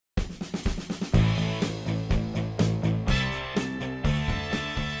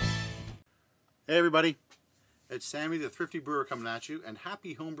Hey everybody, it's Sammy the Thrifty Brewer coming at you, and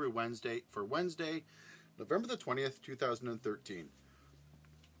happy Homebrew Wednesday for Wednesday, November the 20th, 2013.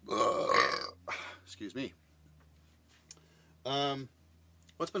 Excuse me.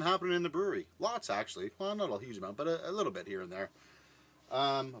 What's been happening in the brewery? Lots actually. Well, not a huge amount, but a little bit here and there.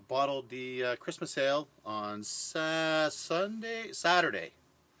 Bottled the Christmas ale on Saturday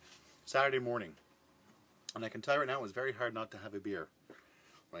morning. And I can tell you right now it was very hard not to have a beer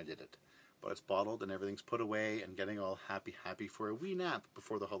when I did it. But it's bottled and everything's put away and getting all happy for a wee nap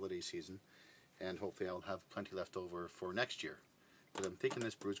before the holiday season. And hopefully I'll have plenty left over for next year. But I'm thinking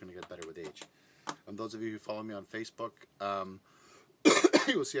this brew is going to get better with age. And those of you who follow me on Facebook,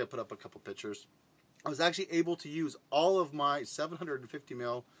 you'll see I put up a couple pictures. I was actually able to use all of my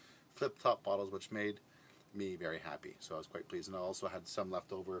 750ml flip-top bottles, which made me very happy. So I was quite pleased. And I also had some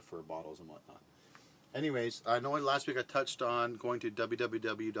left over for bottles and whatnot. Anyways, I know last week I touched on going to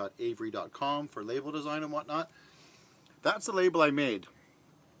www.avery.com for label design and whatnot. That's the label I made.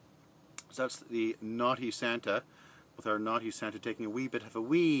 So that's the Naughty Santa, with our Naughty Santa taking a wee bit of a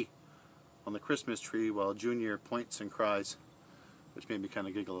wee on the Christmas tree while Junior points and cries, which made me kind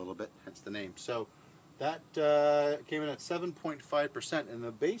of giggle a little bit, hence the name. So that came in at 7.5%, and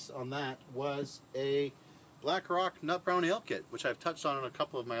the base on that was a Black Rock Nut Brown Ale Kit, which I've touched on in a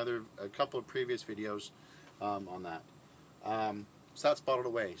couple of previous videos on that. So that's bottled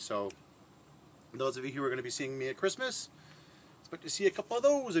away. So those of you who are going to be seeing me at Christmas, expect to see a couple of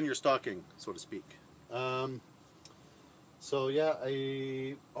those in your stocking, so to speak. So yeah,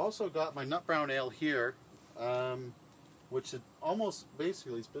 I also got my Nut Brown Ale here, which is almost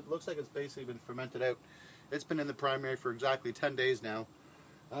basically, it looks like it's basically been fermented out. It's been in the primary for exactly 10 days now.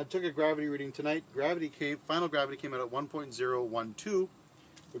 I took a gravity reading tonight. Final gravity came out at 1.012,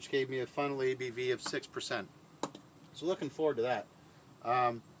 which gave me a final ABV of 6%. So looking forward to that.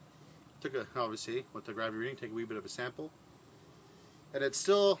 Obviously, with the gravity reading, take a wee bit of a sample. And it's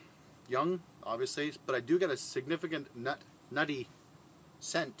still young, obviously, but I do get a significant nutty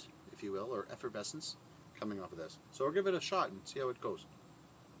scent, if you will, or effervescence coming off of this. So we'll give it a shot and see how it goes.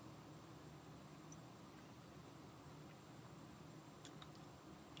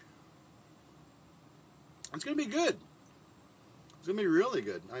 It's going to be good. It's going to be really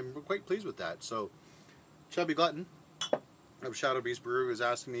good. I'm quite pleased with that. So, Chubby Glutton of Shadow Beast Brew is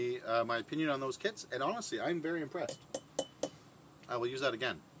asking me my opinion on those kits, and honestly, I'm very impressed. I will use that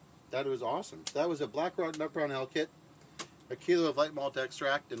again. That was awesome. That was a Black Rock Nut Brown Ale Kit, a kilo of light malt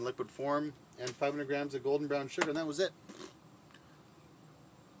extract in liquid form, and 500 grams of golden brown sugar, and that was it.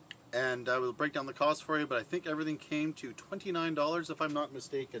 And I will break down the cost for you, but I think everything came to $29 if I'm not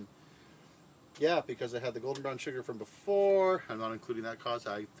mistaken. Yeah, because I had the golden brown sugar from before. I'm not including that cost.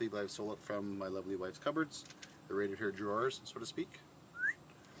 I think I've sold it from my lovely wife's cupboards, the rated her drawers, so to speak.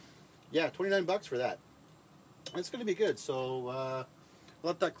 Yeah, 29 bucks for that. It's going to be good. So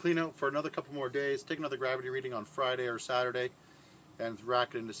let that clean out for another couple more days. Take another gravity reading on Friday or Saturday, and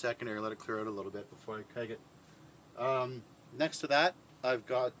rack it into secondary. Let it clear out a little bit before I keg it. Next to that, I've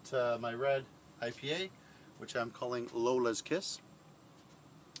got my red IPA, which I'm calling Lola's Kiss.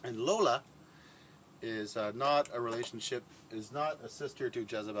 And Lola is not a relationship, is not a sister to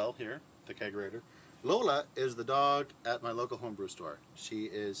Jezebel here, the kegerator. Lola is the dog at my local homebrew store. She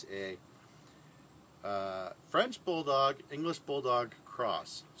is a French Bulldog, English Bulldog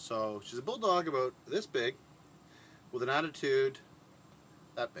cross. So she's a bulldog about this big, with an attitude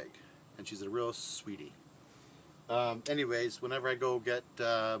that big. And she's a real sweetie. Anyways, whenever I go get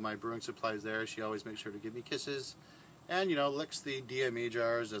my brewing supplies there, she always makes sure to give me kisses. And, you know, licks the DME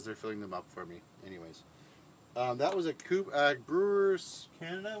jars as they're filling them up for me. Anyways, that was a Brewers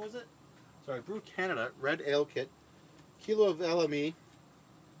Canada, was it? Sorry, Brew Canada Red Ale Kit. Kilo of LME,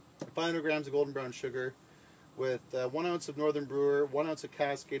 500 grams of golden brown sugar, with 1 ounce of Northern Brewer, 1 ounce of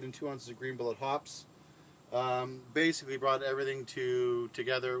Cascade, and 2 ounces of Green Bullet hops. Basically brought everything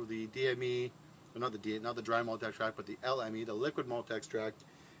together. The DME, not the dry malt extract, but the LME, the liquid malt extract,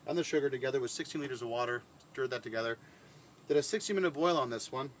 and the sugar together with 16 liters of water. Stirred that together. Did a 60-minute boil on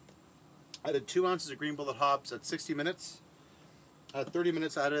this one. Added 2 ounces of Green Bullet hops at 60 minutes. At 30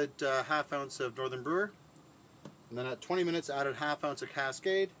 minutes, added half ounce of Northern Brewer. And then at 20 minutes, added half ounce of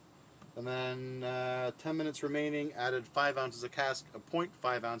Cascade. And then 10 minutes remaining, added 5 ounces of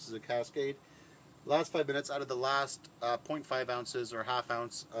 0.5 ounces of Cascade. Last 5 minutes, added the last 0.5 ounces or half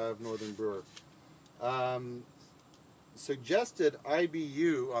ounce of Northern Brewer. Suggested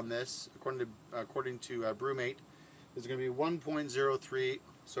IBU on this, according to Brewmate, is going to be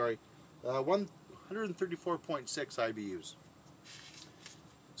 134.6 IBUs.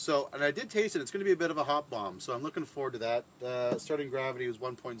 So, and I did taste it. It's going to be a bit of a hot bomb. So I'm looking forward to that. Starting gravity was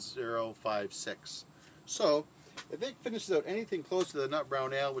 1.056. So if it finishes out anything close to the nut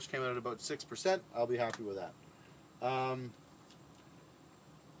brown ale, which came out at about 6%, I'll be happy with that.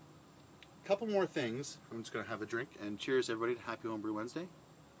 Couple more things. I'm just going to have a drink. And cheers, everybody, to Happy Homebrew Wednesday.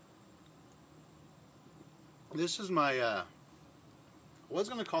 This is my, I was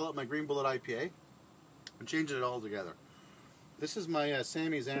going to call it my Green Bullet IPA. I'm changing it all together. This is my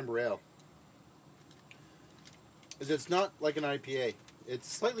Sammy's Amber Ale. It's not like an IPA. It's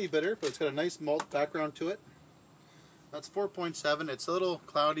slightly bitter, but it's got a nice malt background to it. That's 4.7. It's a little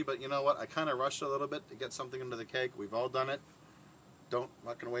cloudy, but you know what? I kind of rushed a little bit to get something into the keg. We've all done it. I'm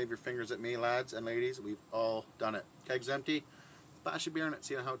not going to wave your fingers at me, lads and ladies. We've all done it. Keg's empty. Bash a beer in it,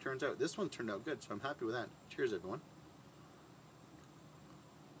 see how it turns out. This one turned out good, so I'm happy with that. Cheers, everyone.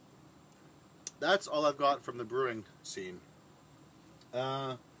 That's all I've got from the brewing scene.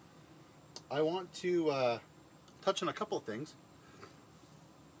 I want to touch on a couple of things.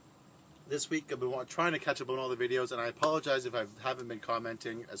 This week I've been trying to catch up on all the videos, and I apologize if I haven't been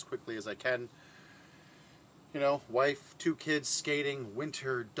commenting as quickly as I can. You know, wife, 2 kids, skating,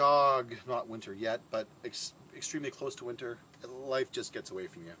 winter, dog, not winter yet, but extremely close to winter. Life just gets away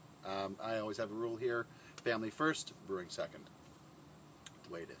from you. I always have a rule here, family first, brewing second.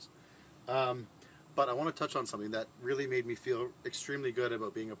 The way it is. But I want to touch on something that really made me feel extremely good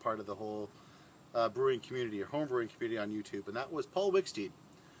about being a part of the whole brewing community or home brewing community on YouTube, and that was Paul Wicksteed.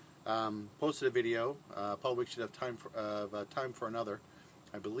 Posted a video. Paul Wicksteed of Time for Another.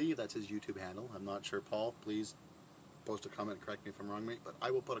 I believe that's his YouTube handle. I'm not sure, Paul. Please post a comment and correct me if I'm wrong, mate. But I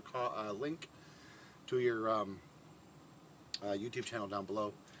will put a link to your YouTube channel down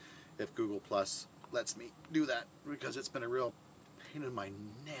below if Google Plus lets me do that, because it's been a real pain in my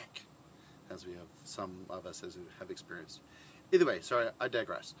neck, as we have some of us have experienced. Either way, sorry, I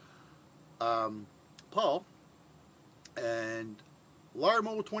digress. Paul and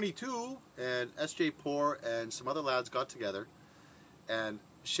Larmo22 and SJ Poor and some other lads got together and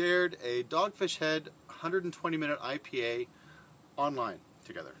shared a Dogfish Head 120-minute IPA online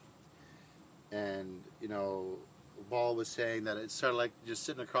together. And, you know, Paul was saying that it's sort of like just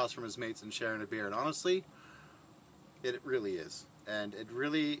sitting across from his mates and sharing a beer. And honestly, it really is. And it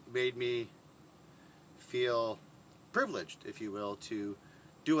really made me feel privileged, if you will, to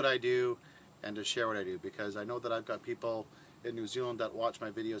do what I do and to share what I do. Because I know that I've got people in New Zealand that watch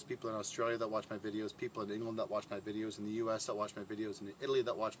my videos, people in Australia that watch my videos, people in England that watch my videos, in the US that watch my videos, in Italy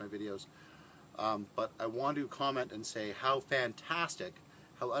that watch my videos. But I want to comment and say how fantastic,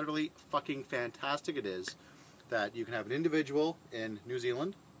 how utterly fucking fantastic it is that you can have an individual in New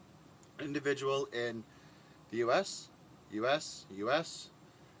Zealand, an individual in the US,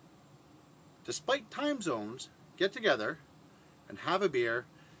 despite time zones, get together and have a beer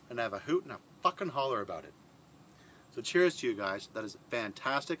and have a hoot and a fucking holler about it. So cheers to you guys. That is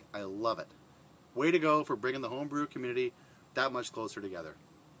fantastic. I love it. Way to go for bringing the homebrew community that much closer together.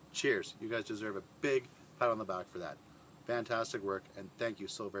 Cheers. You guys deserve a big pat on the back for that. Fantastic work, and thank you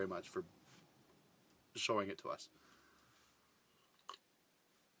so very much for showing it to us.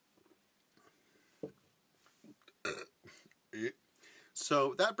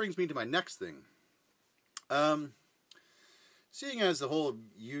 So that brings me to my next thing. Seeing as the whole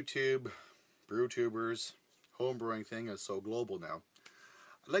YouTube, brewtubers, homebrewing thing is so global now,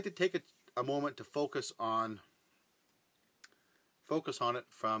 I'd like to take a moment to focus on it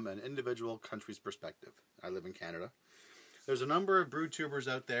from an individual country's perspective. I live in Canada. There's a number of brewtubers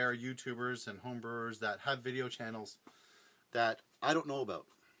out there, YouTubers and homebrewers that have video channels that I don't know about.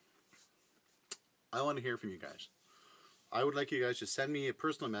 I want to hear from you guys. I would like you guys to send me a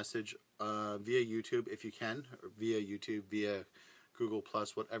personal message via YouTube if you can, or via YouTube, via Google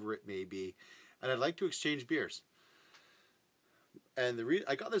Plus, whatever it may be. And I'd like to exchange beers. And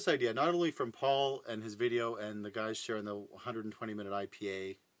I got this idea not only from Paul and his video and the guys sharing the 120-minute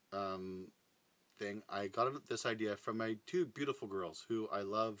IPA thing. I got this idea from my 2 beautiful girls who I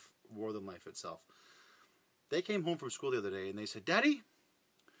love more than life itself. They came home from school the other day and they said, "Daddy,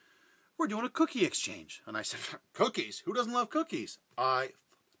 we're doing a cookie exchange." And I said, "Cookies? Who doesn't love cookies?" I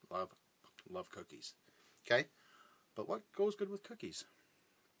love cookies. Okay? But what goes good with cookies?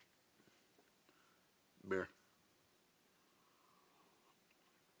 Beer.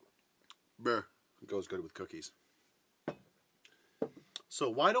 Beer goes good with cookies. So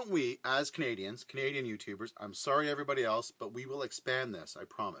why don't we, as Canadians, Canadian YouTubers, I'm sorry everybody else, but we will expand this, I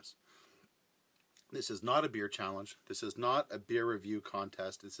promise. This is not a beer challenge. This is not a beer review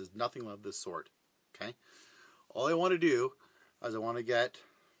contest. This is nothing of this sort. Okay? All I want to do is I want to get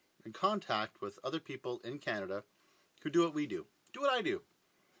in contact with other people in Canada who do what we do. Do what I do.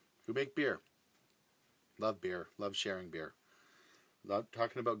 who make beer. Love beer. Love sharing beer. Love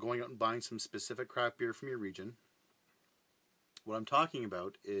talking about going out and buying some specific craft beer from your region. What I'm talking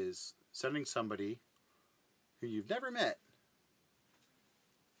about is sending somebody who you've never met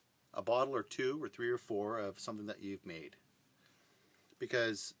a bottle or 2 or 3 or 4 of something that you've made.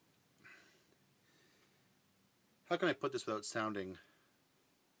 Because, how can I put this without sounding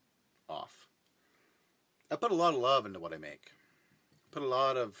off? I put a lot of love into what I make. I put a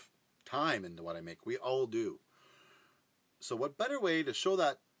lot of time into what I make. We all do. So what better way to show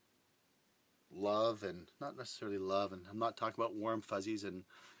that love, and not necessarily love, and I'm not talking about warm fuzzies and,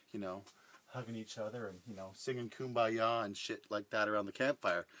 you know, hugging each other and, you know, singing Kumbaya and shit like that around the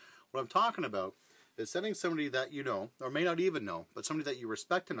campfire. What I'm talking about is sending somebody that you know, or may not even know, but somebody that you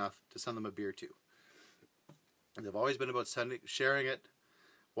respect enough to send them a beer to. And they've always been about sharing it,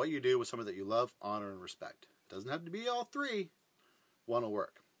 what you do with somebody that you love, honor, and respect. Doesn't have to be all 3. One will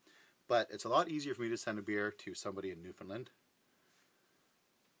work. But it's a lot easier for me to send a beer to somebody in Newfoundland,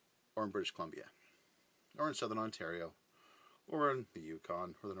 or in British Columbia, or in Southern Ontario, or in the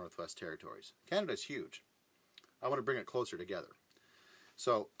Yukon, or the Northwest Territories. Canada's huge. I want to bring it closer together.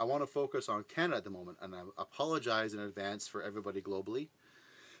 So I want to focus on Canada at the moment, and I apologize in advance for everybody globally.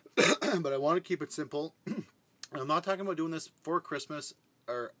 But I want to keep it simple. I'm not talking about doing this for Christmas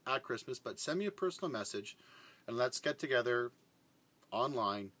or at Christmas, but send me a personal message, and let's get together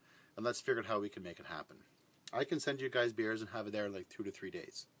online, and let's figure out how we can make it happen. I can send you guys beers and have it there in like 2 to 3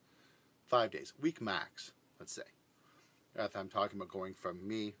 days. 5 days. Week max, let's say. If I'm talking about going from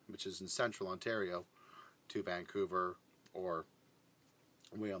me, which is in central Ontario, to Vancouver, or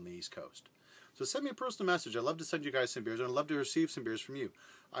way on the East Coast. So send me a personal message. I'd love to send you guys some beers, and I'd love to receive some beers from you.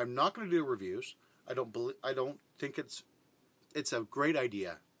 I'm not going to do reviews. I don't think it's a great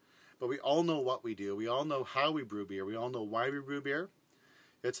idea. But we all know what we do. We all know how we brew beer. We all know why we brew beer.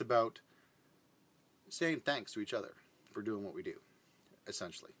 It's about saying thanks to each other for doing what we do.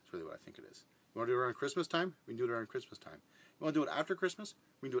 Essentially, that's really what I think it is. You want to do it around Christmas time? We can do it around Christmas time. You want to do it after Christmas?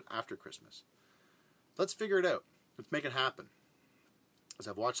 We can do it after Christmas. Let's figure it out. Let's make it happen. Because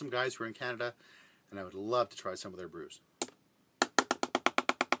I've watched some guys who are in Canada, and I would love to try some of their brews.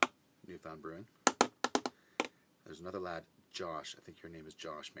 Newfound Brewing. There's another lad, Josh. I think your name is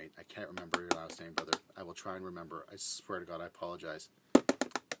Josh, mate. I can't remember your last name, brother. I will try and remember. I swear to God, I apologize.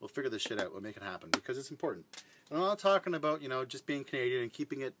 We'll figure this shit out. We'll make it happen because it's important. And I'm not talking about, you know, just being Canadian and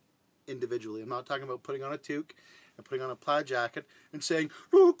keeping it individually. I'm not talking about putting on a toque and putting on a plaid jacket and saying,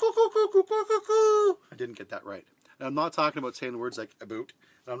 I didn't get that right. And I'm not talking about saying words like about.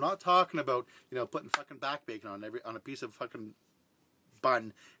 And I'm not talking about, you know, putting fucking back bacon on a piece of fucking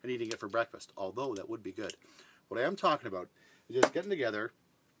bun and eating it for breakfast. Although that would be good. What I am talking about is just getting together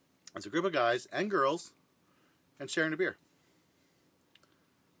as a group of guys and girls and sharing a beer.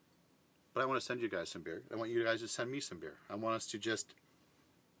 But I want to send you guys some beer. I want you guys to send me some beer. I want us to just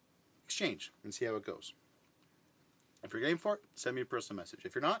exchange and see how it goes. If you're game for it, send me a personal message.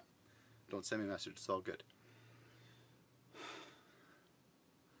 If you're not, don't send me a message. It's all good.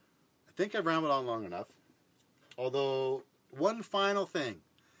 I think I've rambled on long enough. Although, one final thing.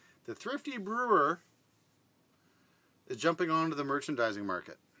 The Thrifty Brewer is jumping onto the merchandising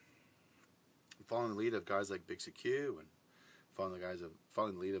market. I'm following the lead of guys like Big CQ and following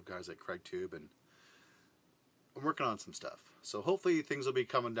the lead of guys like Craig Tube, and I'm working on some stuff. So hopefully things will be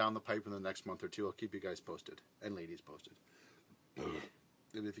coming down the pipe in the next month or two. I'll keep you guys posted and ladies posted.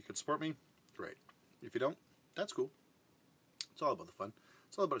 And if you could support me, great. If you don't, that's cool. It's all about the fun.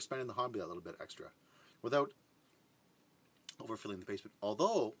 It's all about expanding the hobby that little bit extra without overfilling the basement.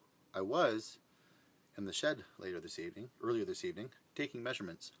 Although I was in the shed earlier this evening, taking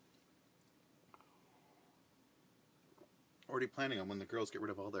measurements. Already planning on when the girls get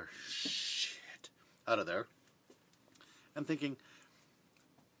rid of all their shit out of there. I'm thinking,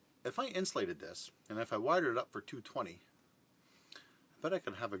 if I insulated this, and if I wired it up for 220, I bet I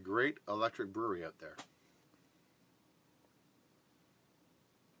could have a great electric brewery out there.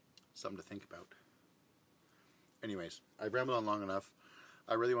 Something to think about. Anyways, I've rambled on long enough.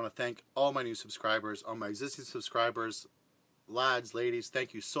 I really want to thank all my new subscribers, all my existing subscribers, lads, ladies,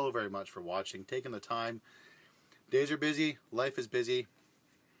 thank you so very much for watching, taking the time. Days are busy, life is busy.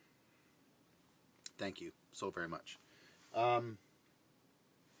 Thank you so very much.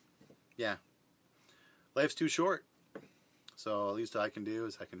 Yeah, life's too short. So at least all I can do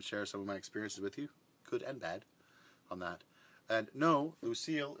is I can share some of my experiences with you, good and bad, on that. And no,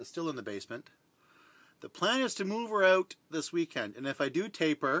 Lucille is still in the basement. The plan is to move her out this weekend. And if I do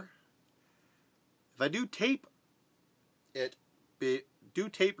tape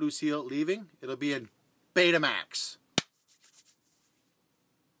Lucille leaving, it'll be in Betamax.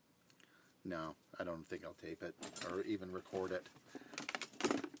 No, I don't think I'll tape it or even record it.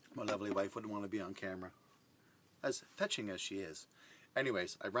 My lovely wife wouldn't want to be on camera, as fetching as she is.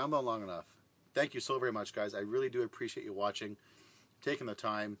 Anyways, I rambled on long enough. Thank you so very much, guys. I really do appreciate you watching, taking the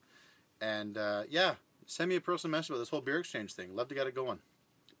time, and yeah, send me a personal message about this whole beer exchange thing. Love to get it going.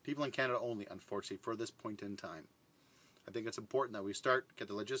 People in Canada only, unfortunately, for this point in time. I think it's important that we start, get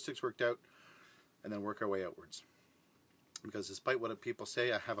the logistics worked out, and then work our way outwards. Because despite what people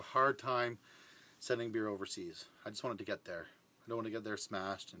say, I have a hard time sending beer overseas. I just wanted to get there. I don't want to get there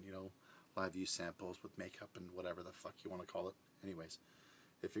smashed and, you know, live use samples with makeup and whatever the fuck you want to call it. Anyways,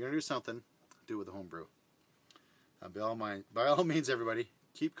 if you're going to do something, do it with a home brew. By all means, everybody,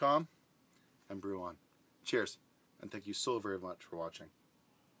 keep calm and brew on. Cheers, and thank you so very much for watching.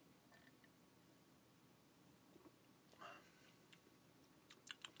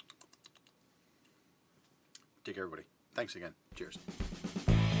 Take care, everybody. Thanks again. Cheers.